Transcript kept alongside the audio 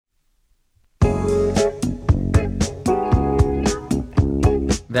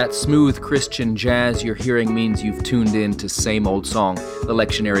That smooth Christian jazz you're hearing means you've tuned in to Same Old Song, the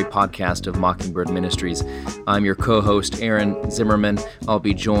lectionary podcast of Mockingbird Ministries. I'm your co-host, Aaron Zimmerman. I'll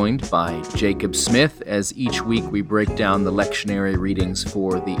be joined by Jacob Smith as each week we break down the lectionary readings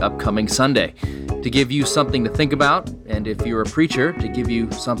for the upcoming Sunday to give you something to think about, and if you're a preacher, to give you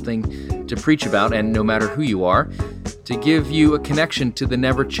something to preach about, and no matter who you are, to give you a connection to the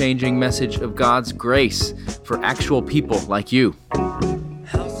never-changing message of God's grace for actual people like you.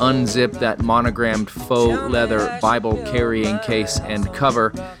 Unzip that monogrammed faux leather Bible carrying case and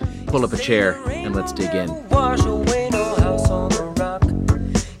cover, pull up a chair, and let's dig in.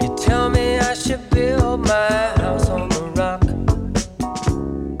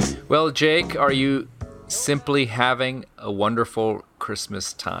 Well, Jake, are you simply having a wonderful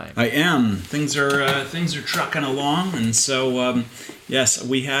Christmas time? I am. Things are trucking along, and so yes,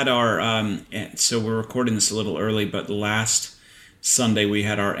 we had our. So we're recording this a little early, but last Sunday we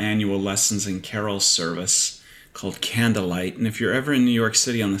had our annual Lessons and Carols service called Candlelight. And if you're ever in New York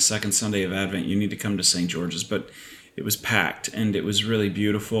City on the second Sunday of Advent, you need to come to St. George's. But it was packed, and it was really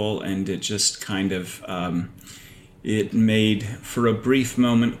beautiful, and it just kind of it made, for a brief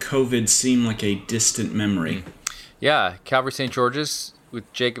moment, COVID seem like a distant memory. Yeah, Calvary St. George's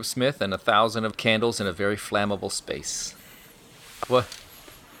with Jacob Smith and 1,000 of candles in a very flammable space.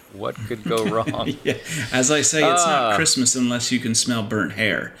 What could go wrong? Yeah. As I say, it's not Christmas unless you can smell burnt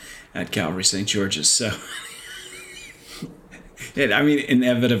hair at Calvary St. George's. So,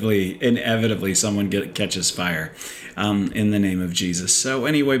 inevitably, someone catches fire in the name of Jesus. So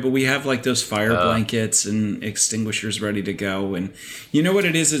anyway, but we have like those fire blankets and extinguishers ready to go. And you know what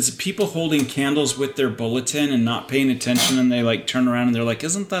it is? It's people holding candles with their bulletin and not paying attention, and they like turn around and they're like,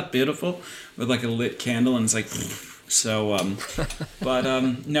 "Isn't that beautiful?" With like a lit candle, and it's like. So, but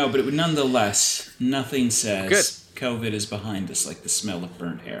nonetheless, nothing says Good. COVID is behind us like the smell of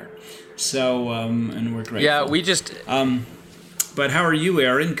burnt hair. So, and we're grateful. Yeah, we just. But how are you,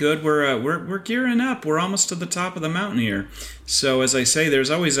 Aaron? Good. We're gearing up. We're almost to the top of the mountain here. So, as I say,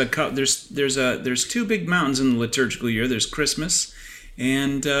 there's always there's two big mountains in the liturgical year. There's Christmas,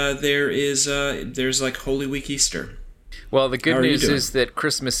 and there's like Holy Week, Easter. Well, the good news is that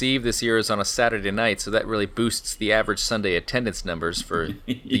Christmas Eve this year is on a Saturday night, so that really boosts the average Sunday attendance numbers for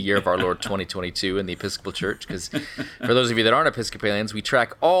the year of our Lord 2022 in the Episcopal Church, because for those of you that aren't Episcopalians, we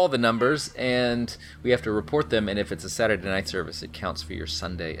track all the numbers, and we have to report them, and if it's a Saturday night service, it counts for your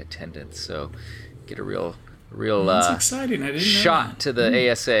Sunday attendance, so get a real That's exciting. I didn't shot know that. to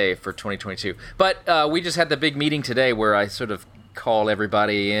the ASA for 2022. But we just had the big meeting today where I sort of call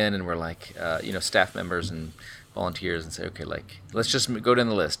everybody in, and we're like, staff members and volunteers, and say, okay, like, let's just go down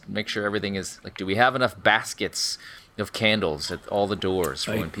the list, make sure everything is, like, do we have enough baskets of candles at all the doors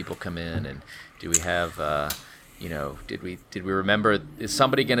for when people come in, and do we have, did we remember, is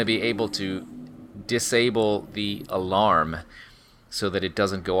somebody going to be able to disable the alarm so that it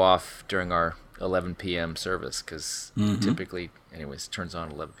doesn't go off during our 11 p.m. service, because typically, anyways, it turns on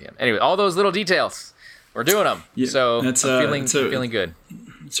at 11 p.m. Anyway, all those little details, we're doing them, so I'm feeling good.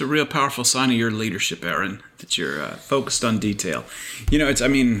 It's a real powerful sign of your leadership, Aaron, that you're focused on detail.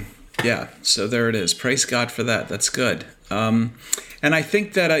 So there it is. Praise God for that. That's good. And I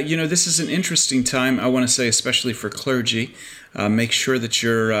think that, this is an interesting time, I want to say, especially for clergy. Make sure that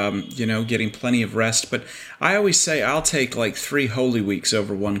you're, getting plenty of rest. But I always say I'll take like 3 Holy Weeks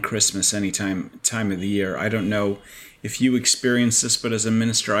over one Christmas any time of the year. I don't know if you experience this, but as a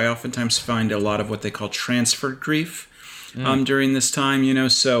minister, I oftentimes find a lot of what they call transferred grief. During this time,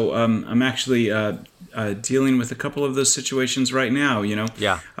 so I'm actually dealing with a couple of those situations right now,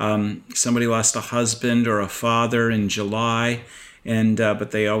 Yeah. Somebody lost a husband or a father in July, and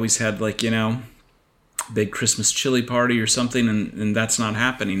but they always had big Christmas chili party or something, and that's not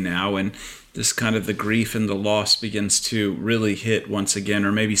happening now, and this kind of the grief and the loss begins to really hit once again,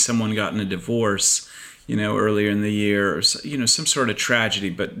 or maybe someone got in a divorce, earlier in the year, or, some sort of tragedy.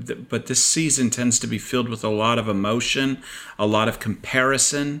 But this season tends to be filled with a lot of emotion, a lot of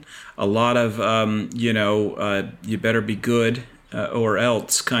comparison, a lot of, you better be good or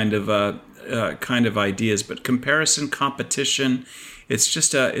else kind of ideas. But comparison, competition,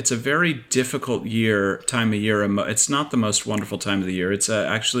 it's a very difficult time of year. It's not the most wonderful time of the year. It's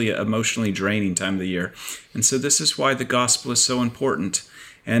actually an emotionally draining time of the year. And so this is why the gospel is so important.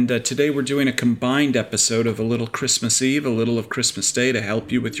 And today we're doing a combined episode of a little Christmas Eve, a little of Christmas Day to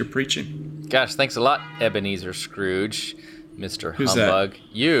help you with your preaching. Gosh, thanks a lot, Ebenezer Scrooge. Mr. Who's Humbug. that?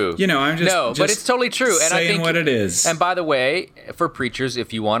 You. I'm just but it's totally true. And saying I think what it is. And by the way, for preachers,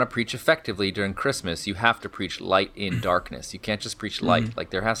 if you want to preach effectively during Christmas, you have to preach light in darkness. You can't just preach light. Like,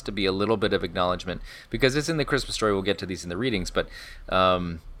 there has to be a little bit of acknowledgement, because it's in the Christmas story. We'll get to these in the readings, but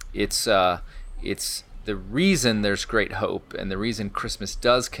it's the reason there's great hope, and the reason Christmas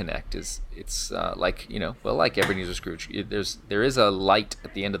does connect is it's like Ebenezer Scrooge. There is a light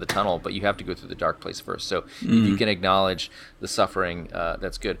at the end of the tunnel, but you have to go through the dark place first. So if you can acknowledge the suffering,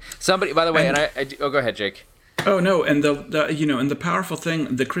 that's good. Somebody, by the way, go ahead, Jake. Oh no, and the powerful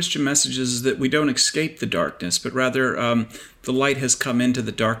thing, the Christian message is that we don't escape the darkness, but rather the light has come into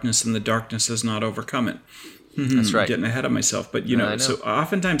the darkness, and the darkness has not overcome it. That's right. Getting ahead of myself, but so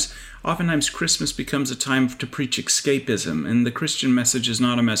oftentimes Christmas becomes a time to preach escapism, and the Christian message is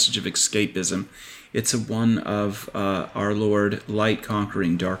not a message of escapism. It's a one of our Lord light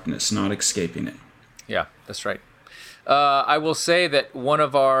conquering darkness, not escaping it. Yeah, that's right. I will say that one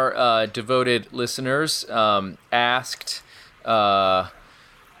of our devoted listeners asked, why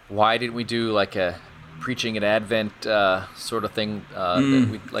didn't we do like a preaching at Advent sort of thing that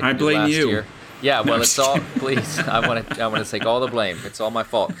we like to do last year? Yeah, well, it's all, please, I want to take all the blame. It's all my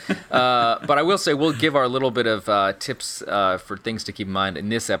fault. But I will say we'll give our little bit of tips for things to keep in mind in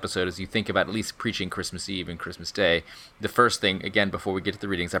this episode as you think about at least preaching Christmas Eve and Christmas Day. The first thing, again, before we get to the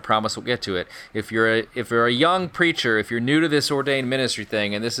readings, I promise we'll get to it. If you're a young preacher, if you're new to this ordained ministry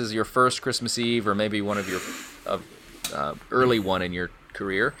thing, and this is your first Christmas Eve or maybe one of your early one in your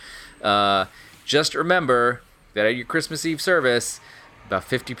career, just remember that at your Christmas Eve service, about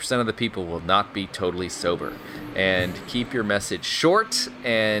 50% of the people will not be totally sober. And keep your message short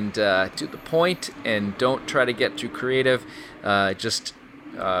and to the point, and don't try to get too creative. Just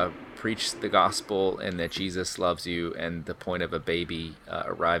preach the gospel and that Jesus loves you, and the point of a baby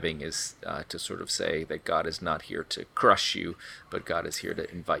arriving is to sort of say that God is not here to crush you, but God is here to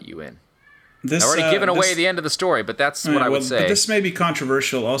invite you in. I've already given away the end of the story, but that's what I would say. But this may be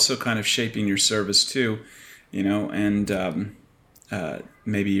controversial, also kind of shaping your service too, and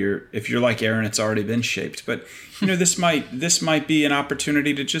maybe if you're like Aaron, it's already been shaped. But this might be an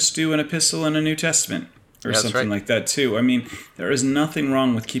opportunity to just do an epistle in a New Testament or something like that too. I mean, there is nothing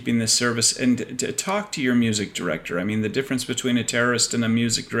wrong with keeping this service, and to talk to your music director. I mean, the difference between a terrorist and a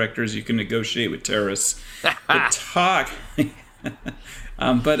music director is you can negotiate with terrorists, but talk.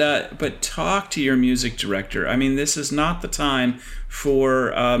 But talk to your music director. I mean, this is not the time for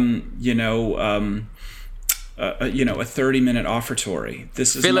a 30-minute offertory.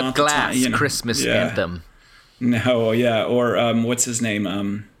 This is Philip not Glass the time, Christmas anthem. No, yeah, or what's his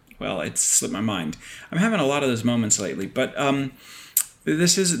name? Well, it slipped my mind. I'm having a lot of those moments lately, but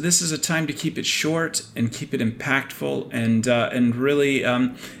this is a time to keep it short and keep it impactful, and really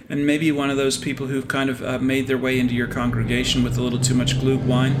and maybe one of those people who've kind of made their way into your congregation with a little too much glühwein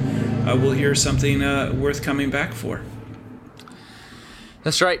wine will hear something worth coming back for.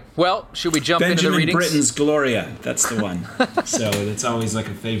 That's right. Well, should we jump into the readings? Benjamin Britten's Gloria. That's the one. So that's always like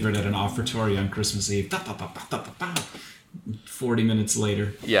a favorite at an offertory on Christmas Eve. 40 minutes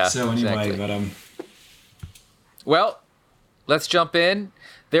later. Yeah. So anyway, exactly. Well, let's jump in.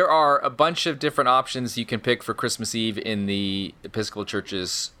 There are a bunch of different options you can pick for Christmas Eve in the Episcopal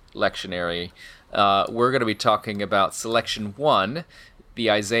Church's lectionary. We're going to be talking about selection 1, the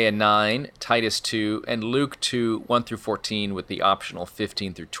Isaiah 9, Titus 2, and Luke 2, 1 through 14, with the optional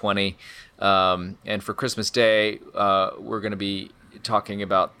 15 through 20. And for Christmas Day, we're going to be talking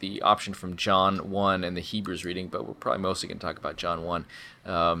about the option from John 1 and the Hebrews reading, but we're probably mostly going to talk about John 1.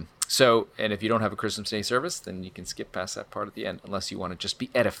 And if you don't have a Christmas Day service, then you can skip past that part at the end, unless you want to just be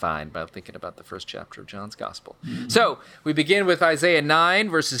edified by thinking about the first chapter of John's Gospel. Mm-hmm. So we begin with Isaiah 9,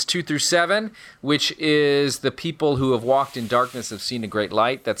 verses 2 through 7, which is the people who have walked in darkness have seen a great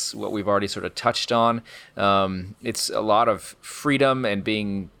light. That's what we've already sort of touched on. It's a lot of freedom and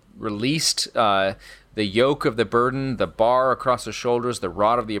being released. The yoke of the burden, the bar across the shoulders, the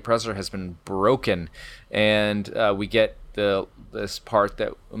rod of the oppressor has been broken. And we get this part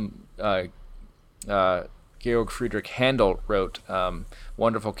that Georg Friedrich Handel wrote,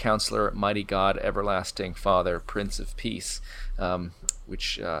 Wonderful Counselor, Mighty God, Everlasting Father, Prince of Peace,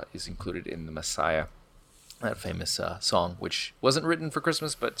 which is included in the Messiah, that famous song, which wasn't written for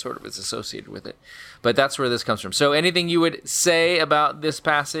Christmas, but sort of is associated with it. But that's where this comes from. So anything you would say about this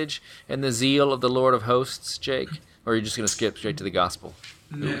passage and the zeal of the Lord of Hosts, Jake? Or are you just going to skip straight to the gospel?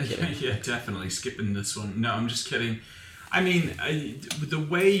 Yeah, definitely. Skipping this one. No, I'm just kidding. I mean, the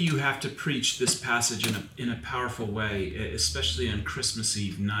way you have to preach this passage in a powerful way, especially on Christmas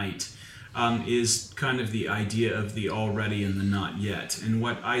Eve night, is kind of the idea of the already and the not yet. And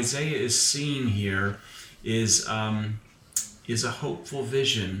what Isaiah is seeing here is is a hopeful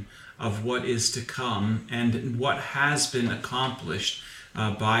vision of what is to come and what has been accomplished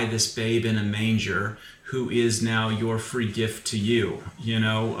by this babe in a manger, who is now your free gift to you,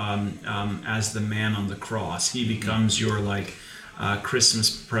 as the man on the cross. He becomes your Christmas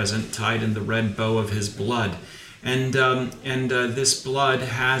present tied in the red bow of his blood. And this blood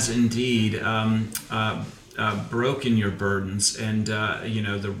has indeed broken your burdens, and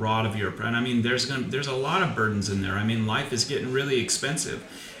the rod of your, and I mean there's a lot of burdens in there. I mean, life is getting really expensive.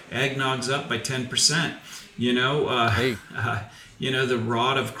 Eggnog's up by 10%. Hey. The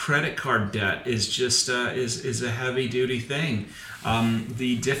rod of credit card debt is just is a heavy duty thing.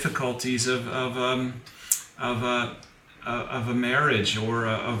 The difficulties of a marriage or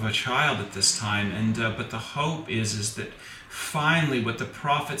of a child at this time, and but the hope is that finally what the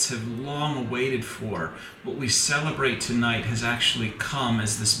prophets have long awaited for, what we celebrate tonight, has actually come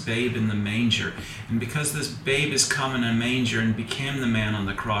as this babe in the manger. And because this babe has come in a manger and became the man on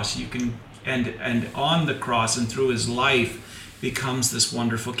the cross, you can and on the cross and through his life becomes this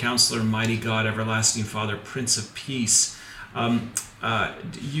wonderful Counselor, Mighty God, Everlasting Father, Prince of Peace.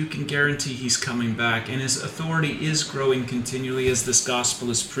 You can guarantee he's coming back, and his authority is growing continually as this gospel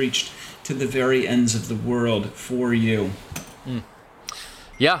is preached to the very ends of the world for you.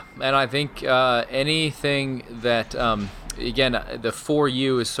 Yeah, and I think anything that again, the for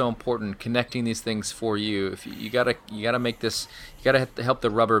you is so important. Connecting these things for you. If you gotta make this, you gotta help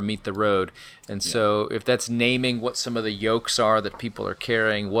the rubber meet the road. And so, if that's naming what some of the yokes are that people are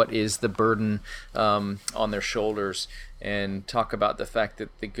carrying, what is the burden on their shoulders, and talk about the fact that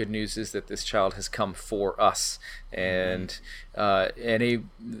the good news is that this child has come for us. And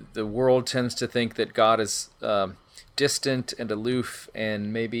the world tends to think that God is distant and aloof,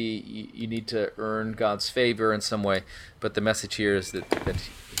 and maybe you need to earn God's favor in some way. But the message here is that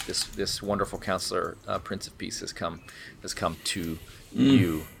this wonderful Counselor, Prince of Peace, has come to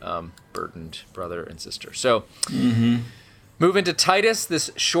you, burdened brother and sister. So move into Titus,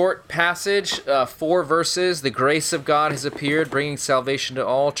 this short passage, 4 verses. The grace of God has appeared, bringing salvation to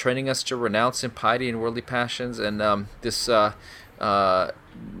all, training us to renounce impiety and worldly passions. And this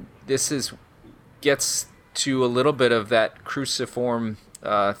gets to a little bit of that cruciform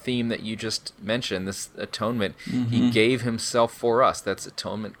theme that you just mentioned, this atonement. He gave himself for us. That's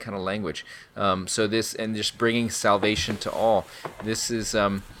atonement kind of language. So this, and just bringing salvation to all. This is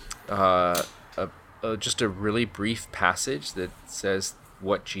just a really brief passage that says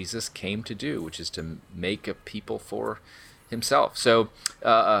what Jesus came to do, which is to make a people for himself. So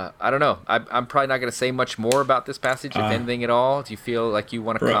I don't know. I'm probably not going to say much more about this passage, if anything at all. Do you feel like you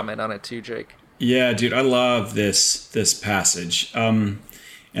want to comment on it too, Jake? Yeah, dude, I love this passage. And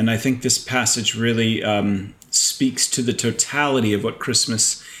I think this passage really speaks to the totality of what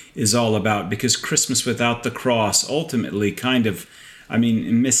Christmas is all about, because Christmas without the cross ultimately kind of,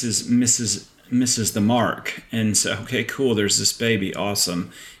 misses the mark. And so, okay, cool, there's this baby,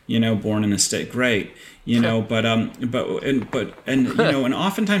 awesome, born in a state, great. And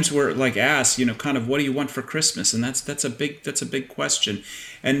oftentimes we're asked, kind of, what do you want for Christmas? And that's a big question.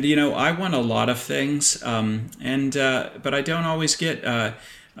 And, I want a lot of things, but I don't always get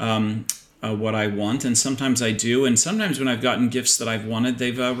what I want. And sometimes I do. And sometimes when I've gotten gifts that I've wanted,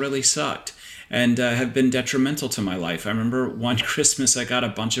 they've really sucked and have been detrimental to my life. I remember one Christmas I got a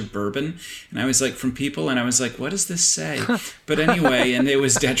bunch of bourbon, and I was from people, and I was what does this say? But anyway, and it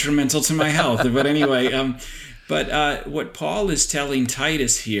was detrimental to my health. But anyway, what Paul is telling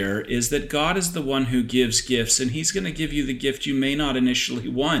Titus here is that God is the one who gives gifts, and he's going to give you the gift you may not initially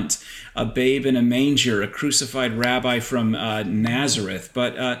want, a babe in a manger, a crucified rabbi from Nazareth.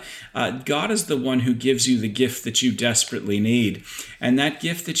 But God is the one who gives you the gift that you desperately need. And that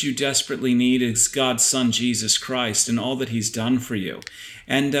gift that you desperately need is God's Son, Jesus Christ, and all that he's done for you.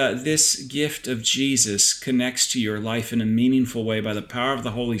 And this gift of Jesus connects to your life in a meaningful way by the power of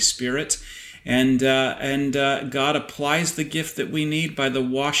the Holy Spirit. And God applies the gift that we need by the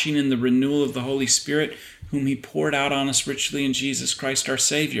washing and the renewal of the Holy Spirit, whom he poured out on us richly in Jesus Christ our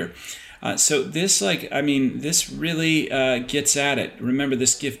Savior. So this, this really gets at it. Remember,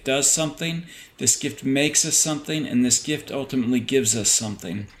 this gift does something, this gift makes us something, and this gift ultimately gives us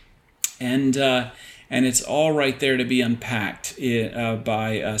something. And it's all right there to be unpacked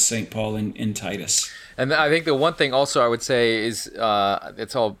by St. Paul in Titus. And I think the one thing also I would say is,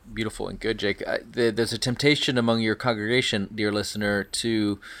 it's all beautiful and good, Jake. There's a temptation among your congregation, dear listener,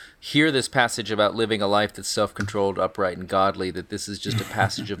 to hear this passage about living a life that's self-controlled, upright, and godly, that this is just a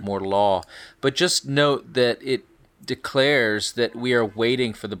passage of more law. But just note that declares that we are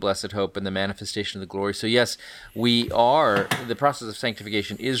waiting for the blessed hope and the manifestation of the glory. So yes, the process of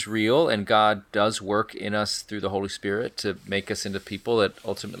sanctification is real, and God does work in us through the Holy Spirit to make us into people that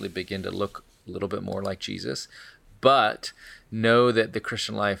ultimately begin to look a little bit more like Jesus. But know that the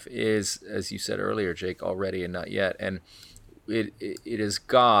Christian life is, as you said earlier, Jake, already and not yet. And it is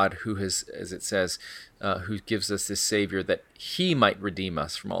God who has, as it says, who gives us this Savior that He might redeem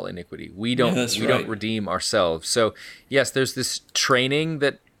us from all iniquity. We don't redeem ourselves. So yes, there's this training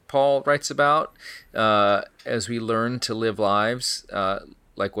that Paul writes about as we learn to live lives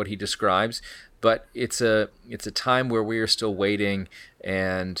like what he describes. But it's a time where we are still waiting,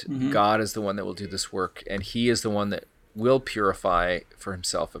 and God is the one that will do this work, and He is the one that will purify for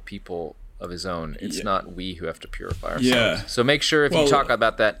Himself a people of His own. It's not we who have to purify ourselves. Yeah. So make sure if you talk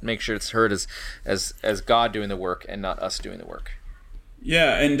about that, make sure it's heard as God doing the work and not us doing the work.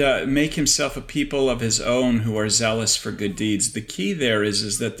 Yeah, and make Himself a people of His own who are zealous for good deeds. The key there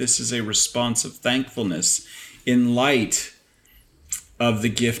is that this is a response of thankfulness in light of the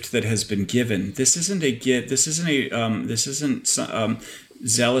gift that has been given. This isn't a gift. This isn't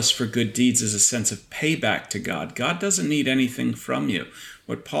zealous for good deeds as a sense of payback to God. God doesn't need anything from you.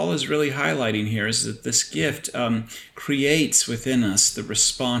 What Paul is really highlighting here is that this gift creates within us the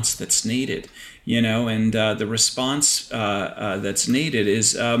response that's needed, and the response that's needed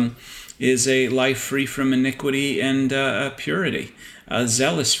is a life free from iniquity and purity,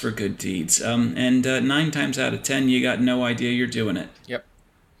 zealous for good deeds. And 9 times out of 10, you got no idea you're doing it. Yep.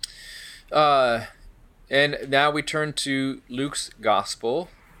 And now we turn to Luke's Gospel,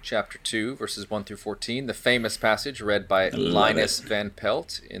 chapter 2, verses 1 through 14, the famous passage read by Linus Van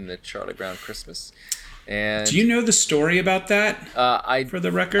Pelt in the Charlie Brown Christmas. And do you know the story about that, for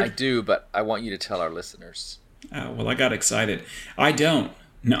the record? I do, but I want you to tell our listeners. Oh, well, I got excited. I don't.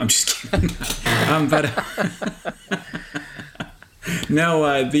 No, I'm just kidding.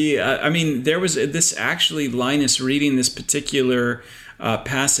 There was this actually, Linus reading this particular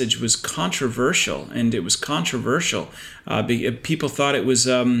passage was controversial, and it was controversial. People thought it was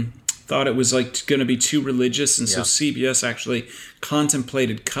like going to be too religious, and so CBS actually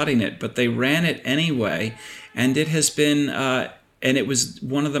contemplated cutting it, but they ran it anyway, and it has been and it was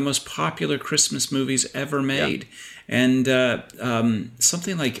one of the most popular Christmas movies ever made. And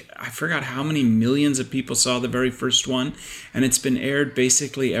something like, I forgot how many millions of people saw the very first one, and it's been aired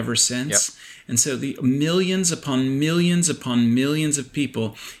basically ever since. And so the millions upon millions upon millions of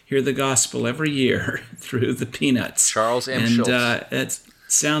people hear the gospel every year through the Peanuts. Charles M. Schulz. It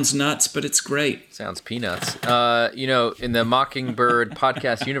sounds nuts, but it's great. Sounds peanuts. In the Mockingbird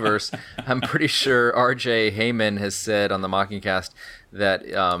podcast universe, I'm pretty sure R.J. Heyman has said on the Mockingcast that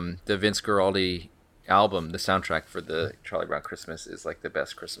the Vince Guaraldi album, the soundtrack for the Charlie Brown Christmas, is like the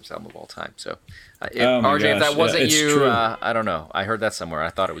best Christmas album of all time. So, RJ, if that wasn't you, I don't know. I heard that somewhere. I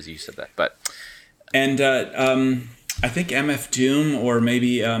thought it was you said that, but. And I think MF Doom or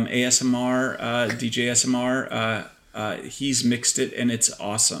maybe ASMR, DJ ASMR, he's mixed it, and it's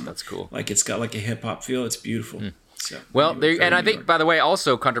awesome. That's cool. Like, it's got like a hip hop feel. It's beautiful. So, well, and I think, by the way,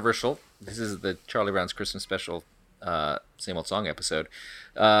 also controversial. This is the Charlie Brown's Christmas special, Same Old Song episode.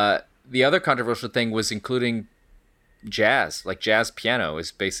 The other controversial thing was including jazz. Like, jazz piano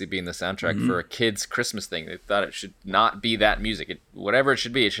is basically being the soundtrack for a kid's Christmas thing. They thought it should not be that music. Whatever it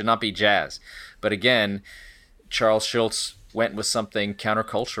should be, it should not be jazz. But again, Charles Schulz went with something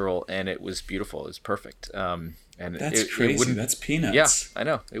countercultural, and it was beautiful. It was perfect. And that's crazy. That's Peanuts. Yeah, I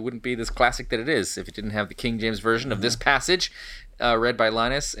know. It wouldn't be this classic that it is if it didn't have the King James version of this passage read by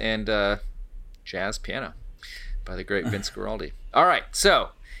Linus and jazz piano by the great Vince Guaraldi. All right, so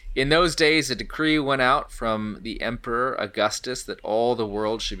in those days, a decree went out from the Emperor Augustus that all the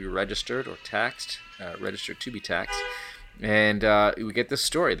world should be registered or taxed, registered to be taxed. And we get this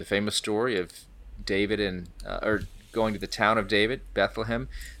story, the famous story of David or going to the town of David, Bethlehem,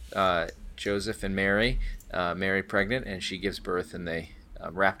 Joseph and Mary pregnant, and she gives birth, and they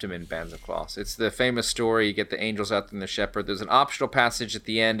wrapped him in bands of cloths. It's the famous story. You get the angels out and the shepherd. There's an optional passage at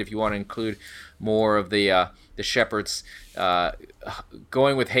the end if you want to include more of the shepherds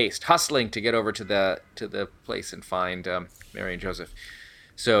going with haste, hustling to get over to the place and find Mary and Joseph.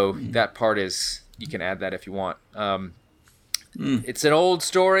 So that part is, you can add that if you want. It's an old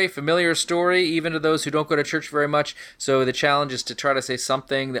story, familiar story, even to those who don't go to church very much. So the challenge is to try to say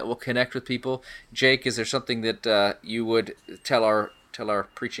something that will connect with people. Jake, is there something that you would tell our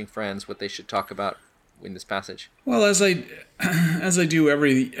preaching friends what they should talk about in this passage? Well, as I do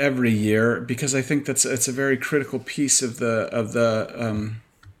every year, because I think it's a very critical piece of the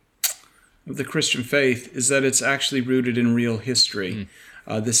Christian faith, is that it's actually rooted in real history.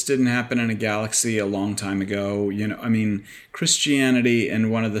 This didn't happen in a galaxy a long time ago. I mean, Christianity,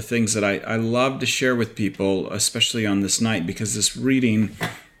 and one of the things that I love to share with people, especially on this night, because this reading,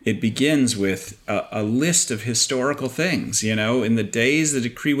 it begins with a list of historical things. In the days the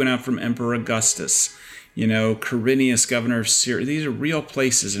decree went out from Emperor Augustus, Quirinius, governor of Syria. These are real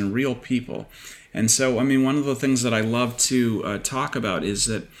places and real people. And so, I mean, one of the things that I love to talk about is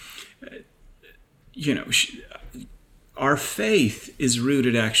that, our faith is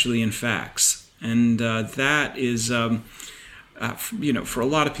rooted actually in facts. And that is, for a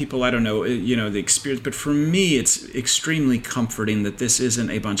lot of people, I don't know, the experience. But for me, it's extremely comforting that this isn't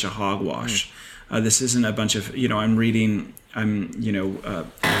a bunch of hogwash. This isn't a bunch of, I've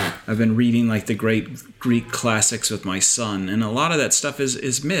been reading like the great Greek classics with my son. And a lot of that stuff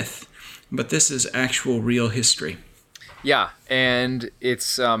is myth. But this is actual real history. Yeah, and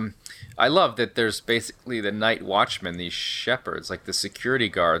it's I love that there's basically the night watchmen, these shepherds, like the security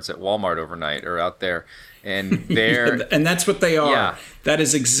guards at Walmart overnight are out there, and they're and that's what they are. Yeah. That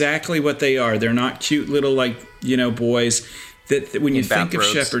is exactly what they are. They're not cute little boys. That when you think of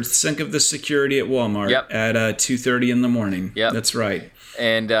shepherds, think of the security at Walmart at 2:30 in the morning. Yep. That's right.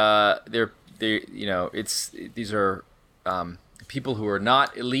 And these are people who are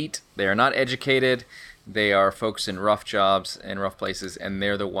not elite. They are not educated. They are folks in rough jobs and rough places, and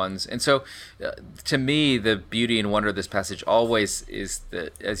they're the ones. And so, to me, the beauty and wonder of this passage always is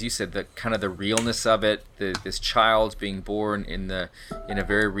as you said, the kind of the realness of it. This child being born in a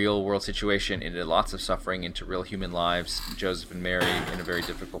very real world situation, into lots of suffering, into real human lives. Joseph and Mary in a very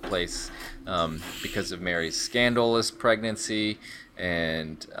difficult place because of Mary's scandalous pregnancy.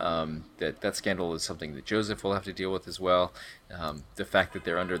 And that scandal is something that Joseph will have to deal with as well. The fact that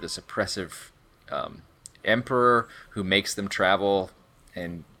they're under this oppressive emperor who makes them travel,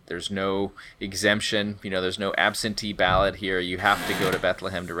 and there's no exemption. There's no absentee ballot here. You have to go to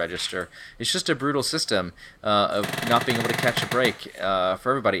Bethlehem to register. It's just a brutal system of not being able to catch a break for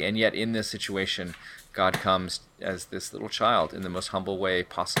everybody. And yet, in this situation, God comes as this little child in the most humble way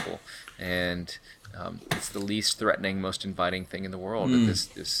possible, and it's the least threatening, most inviting thing in the world,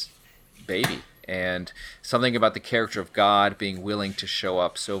 this baby. And something about the character of God being willing to show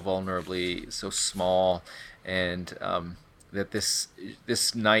up so vulnerably, so small, and that this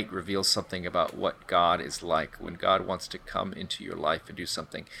night reveals something about what God is like. When God wants to come into your life and do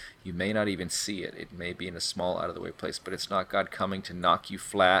something, you may not even see it. It may be in a small, out-of-the-way place, but it's not God coming to knock you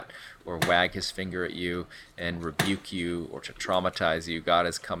flat or wag his finger at you and rebuke you or to traumatize you. God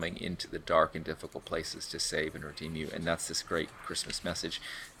is coming into the dark and difficult places to save and redeem you, and that's this great Christmas message.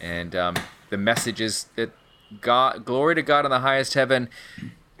 And the message is that God, glory to God in the highest heaven.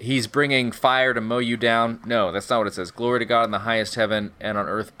 He's bringing fire to mow you down. No, that's not what it says. Glory to God in the highest heaven, and on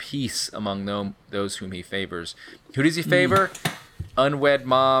earth peace among those whom he favors. Who does he favor? Unwed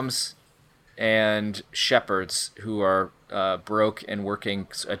moms and shepherds who are broke and working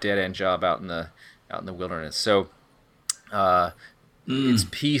a dead-end job out in the wilderness. So it's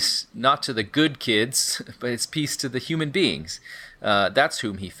peace not to the good kids, but it's peace to the human beings. That's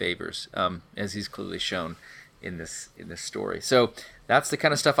whom he favors, as he's clearly shown in this story. So that's the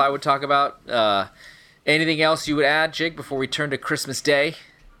kind of stuff I would talk about. Anything else you would add, Jake, before we turn to Christmas Day?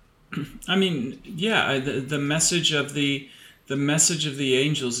 I mean, yeah, the message of the message of the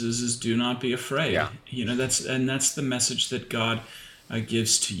angels is do not be afraid. Yeah. That's the message that God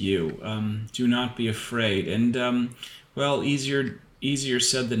gives to you. Do not be afraid. And easier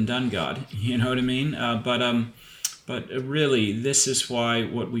said than done, God. You know what I mean? But really, this is why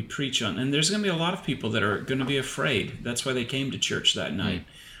what we preach on, and there's going to be a lot of people that are going to be afraid. That's why they came to church that night.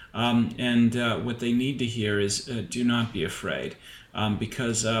 And what they need to hear is do not be afraid,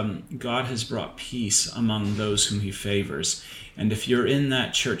 because God has brought peace among those whom he favors. And if you're in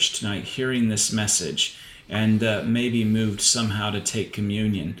that church tonight hearing this message and maybe moved somehow to take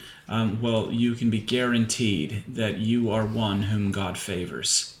communion, you can be guaranteed that you are one whom God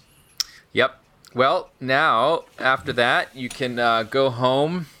favors. Yep. Well, now, after that, you can go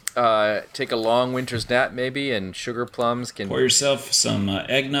home, take a long winter's nap maybe, and sugar plums can... Pour yourself some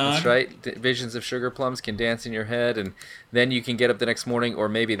eggnog. That's right. Visions of sugar plums can dance in your head, and then you can get up the next morning, or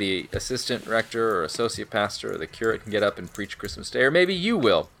maybe the assistant rector or associate pastor or the curate can get up and preach Christmas Day, or maybe you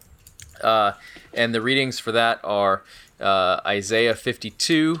will. And the readings for that are Isaiah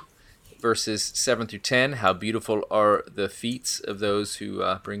 52, verses 7 through 10, how beautiful are the feet of those who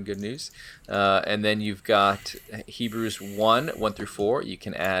bring good news. And then you've got Hebrews 1 through 4. You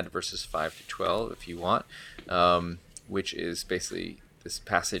can add verses 5 through 12 if you want, which is basically this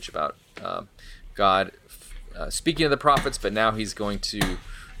passage about God speaking to the prophets, but now he's going to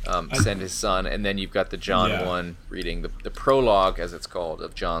send his son, and then you've got the John 1 reading, the prologue, as it's called,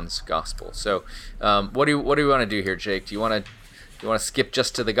 of John's gospel. So what do you want to do here, Jake? Do you want to skip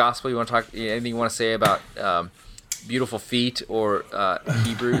just to the gospel? You want to talk anything you want to say about beautiful feet or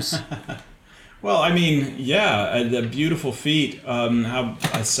Hebrews? Well, I mean, the beautiful feet. How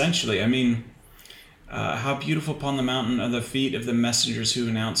beautiful upon the mountain are the feet of the messengers who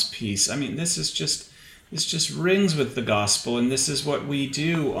announce peace. I mean, this just rings with the gospel, and this is what we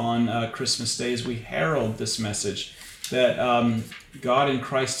do on Christmas Day, is we herald this message that God in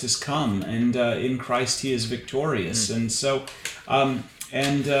Christ has come, and in Christ He is victorious. And so, but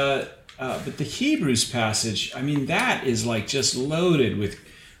the Hebrews passage, I mean, that is like just loaded with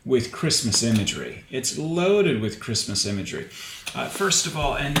Christmas imagery. It's loaded with Christmas imagery. First of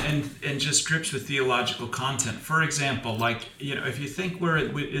all, and just drips with theological content. For example, if you think we're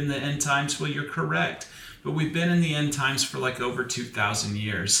in the end times, well, you're correct. But we've been in the end times for like over 2,000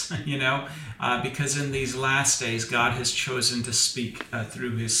 years, because in these last days, God has chosen to speak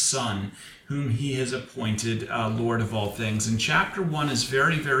through His Son, whom He has appointed Lord of all things. And chapter 1 is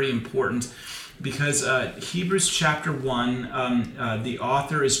very, very important, because Hebrews chapter 1, the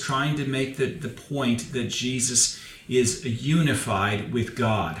author is trying to make the point that Jesus is unified with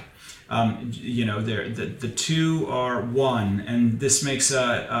God. The two are one, and this makes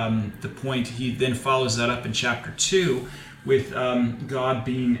the point. He then follows that up in chapter 2 with God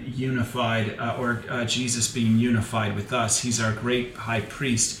being unified, or Jesus being unified with us. He's our great high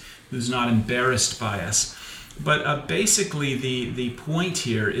priest who's not embarrassed by us. But basically, the point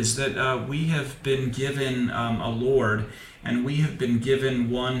here is that we have been given a Lord, and we have been given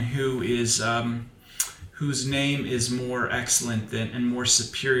one who is whose name is more excellent and more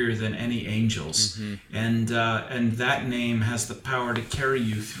superior than any angels, and that name has the power to carry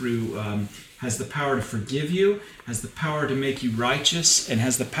you through. Has the power to forgive you, has the power to make you righteous, and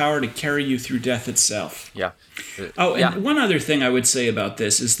has the power to carry you through death itself. Yeah. And one other thing I would say about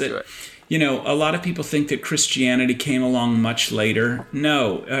this is that, a lot of people think that Christianity came along much later.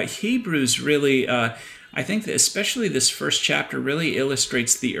 No, Hebrews really, I think that especially this first chapter really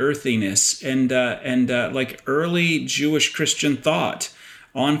illustrates the earthiness and like early Jewish Christian thought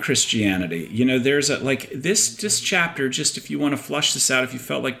on Christianity. There's this chapter, just if you want to flush this out, if you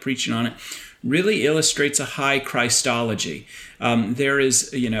felt like preaching on it, really illustrates a high Christology.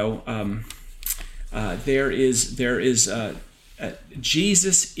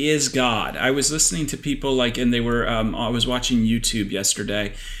 Jesus is God. I was listening to people and they were. I was watching YouTube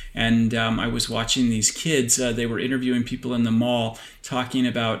yesterday, and I was watching these kids. They were interviewing people in the mall, talking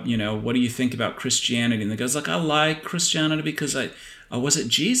about, what do you think about Christianity? And the guy's like, I like Christianity because was it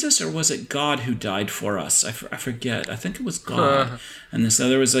Jesus or was it God who died for us? I forget. I think it was God. And this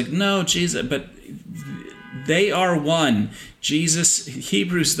other was like, no, Jesus. But they are one. Jesus,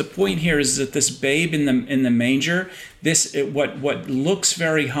 Hebrews. The point here is that this babe in the manger, what looks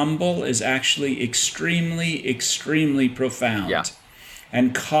very humble is actually extremely, extremely profound,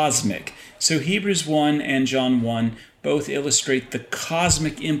 and cosmic. So Hebrews 1 and John 1 both illustrate the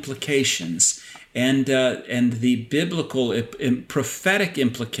cosmic implications and the biblical prophetic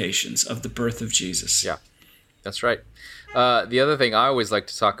implications of the birth of Jesus. Yeah, that's right. The other thing I always like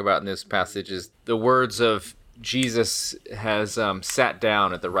to talk about in this passage is the words of Jesus has sat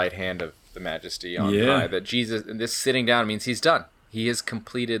down at the right hand of the Majesty on high. That Jesus, and this sitting down means He's done. He has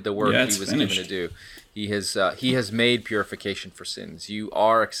completed the work He was finished. Given to do. He has made purification for sins. You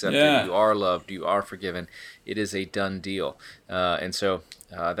are accepted. You are loved. You are forgiven. It is a done deal. And so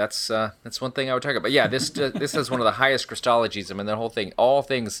that's one thing I would talk about. But yeah, this is one of the highest Christologies. I mean, the whole thing. All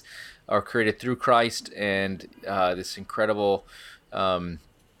things are created through Christ, and this incredible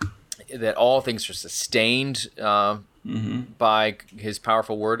that all things are sustained by His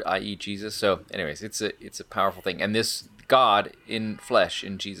powerful word, i.e., Jesus. So, anyways, it's a powerful thing, and this God in flesh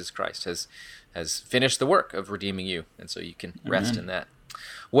in Jesus Christ has finished the work of redeeming you, and so you can rest in that.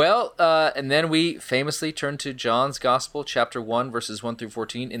 Well, and then we famously turn to John's Gospel, chapter 1, verses 1 through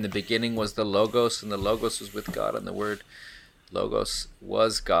 14. In the beginning was the Logos, and the Logos was with God, and the Word Logos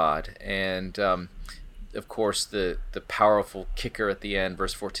was God. And, of course, the powerful kicker at the end,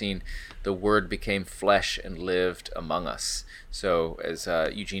 verse 14, the Word became flesh and lived among us. So, as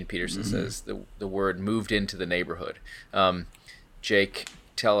Eugene Peterson says, the Word moved into the neighborhood. Jake,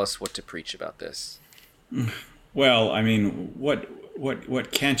 tell us what to preach about this. Well, I mean,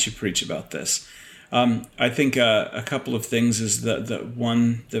 what can't you preach about this? I think a couple of things is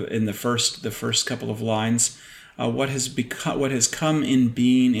in the first couple of lines, what has come in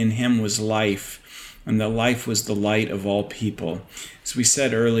being in Him was life, and the life was the light of all people. As we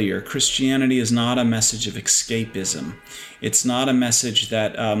said earlier, Christianity is not a message of escapism. It's not a message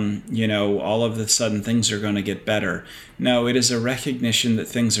that, all of a sudden things are going to get better. No, it is a recognition that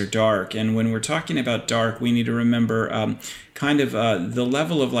things are dark. And when we're talking about dark, we need to remember the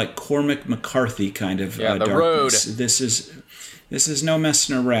level of like Cormac McCarthy kind of the darkness. road. This is no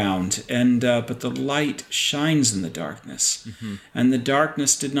messing around, but the light shines in the darkness, and the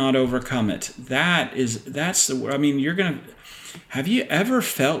darkness did not overcome it. Have you ever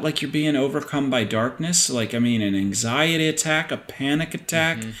felt like you're being overcome by darkness? Like, an anxiety attack, a panic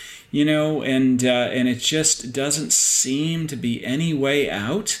attack, and it just doesn't seem to be any way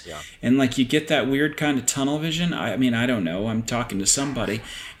out. Yeah. And like you get that weird kind of tunnel vision. I don't know. I'm talking to somebody.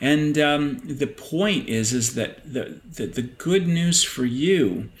 And the point is that the good news for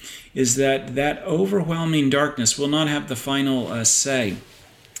you is that overwhelming darkness will not have the final say.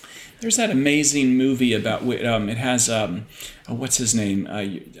 There's that amazing movie about it has what's his name,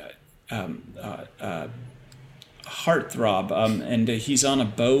 Heartthrob, and he's on a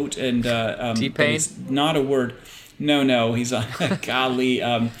boat and T-Pain? Not a word. No, he's on golly.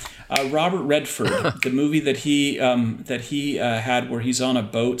 Robert Redford, the movie that he had where he's on a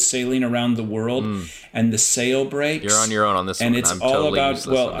boat sailing around the world and the sail breaks. You're on your own on this and one. it's I'm all totally about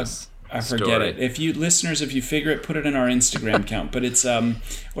useless on this I forget story. it. If you figure it, put it in our Instagram account. But it's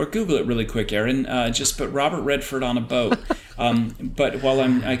or Google it really quick, Aaron. Just put Robert Redford on a boat. But while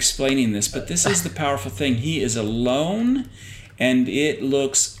I'm explaining this, but this is the powerful thing. He is alone, and it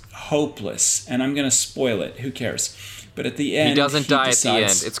looks hopeless. And I'm going to spoil it. Who cares? But at the end, he doesn't die at the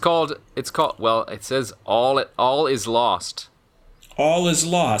end. It's called. Well, it says all is lost. All is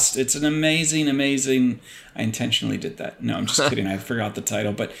lost. It's an amazing. I intentionally did that. No, I'm just kidding. I forgot the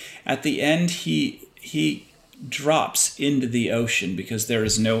title. But at the end, he drops into the ocean because there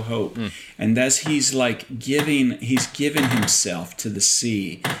is no hope. And as he's given himself to the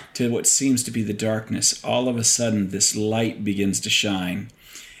sea, to what seems to be the darkness, all of a sudden this light begins to shine.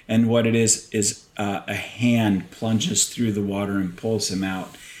 And what it is a hand plunges through the water and pulls him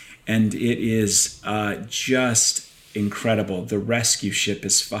out. And it is just incredible. The rescue ship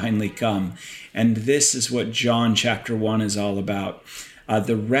has finally come. And this is what John chapter 1 is all about.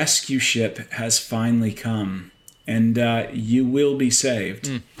 The rescue ship has finally come. And you will be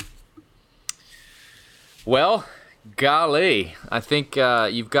saved. Well, golly, I think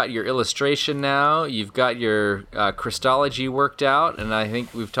you've got your illustration now. You've got your Christology worked out. And I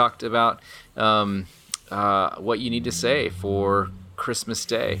think we've talked about what you need to say for Christmas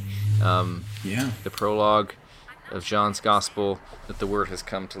Day. The prologue of John's Gospel, that the Word has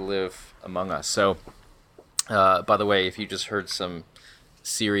come to live among us. So, by the way, if you just heard some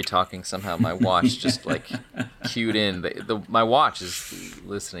Siri talking, somehow my watch just cued in. My watch is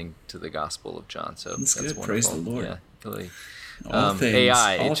listening to the Gospel of John. So that's good. Wonderful. Praise the Lord. Yeah, really. All things.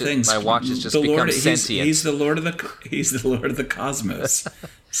 AI. All things. My watch has just become sentient. He's the Lord of the cosmos.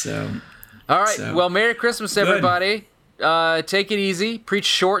 So. All right. Well, Merry Christmas, everybody. Take it easy. Preach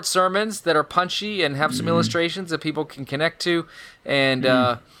short sermons that are punchy and have some illustrations that people can connect to, and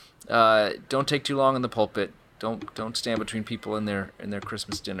don't take too long in the pulpit. Don't stand between people in their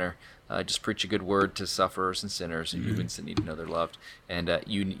Christmas dinner. Just preach a good word to sufferers and sinners and humans that need to know they're loved. And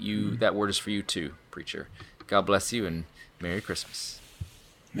you that word is for you too, preacher. God bless you and Merry Christmas.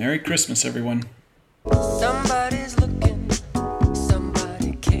 Merry Christmas, everyone. Somebody's looking.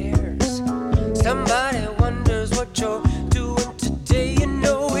 Somebody cares. Somebody wonders what you're doing today. You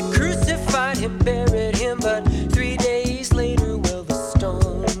know we crucified him, buried him, but 3 days later, well, the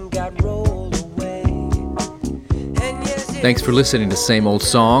stone got rolled away. And yes, Thanks for listening to Same Old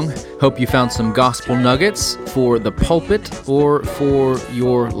Song. Hope you found some gospel nuggets for the pulpit or for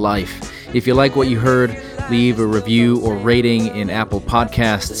your life. If you like what you heard, leave a review or rating in Apple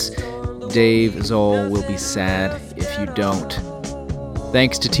Podcasts. Dave Zoll will be sad if you don't.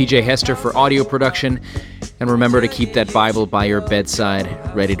 Thanks to TJ Hester for audio production, and remember to keep that Bible by your bedside,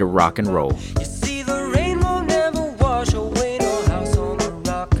 ready to rock and roll.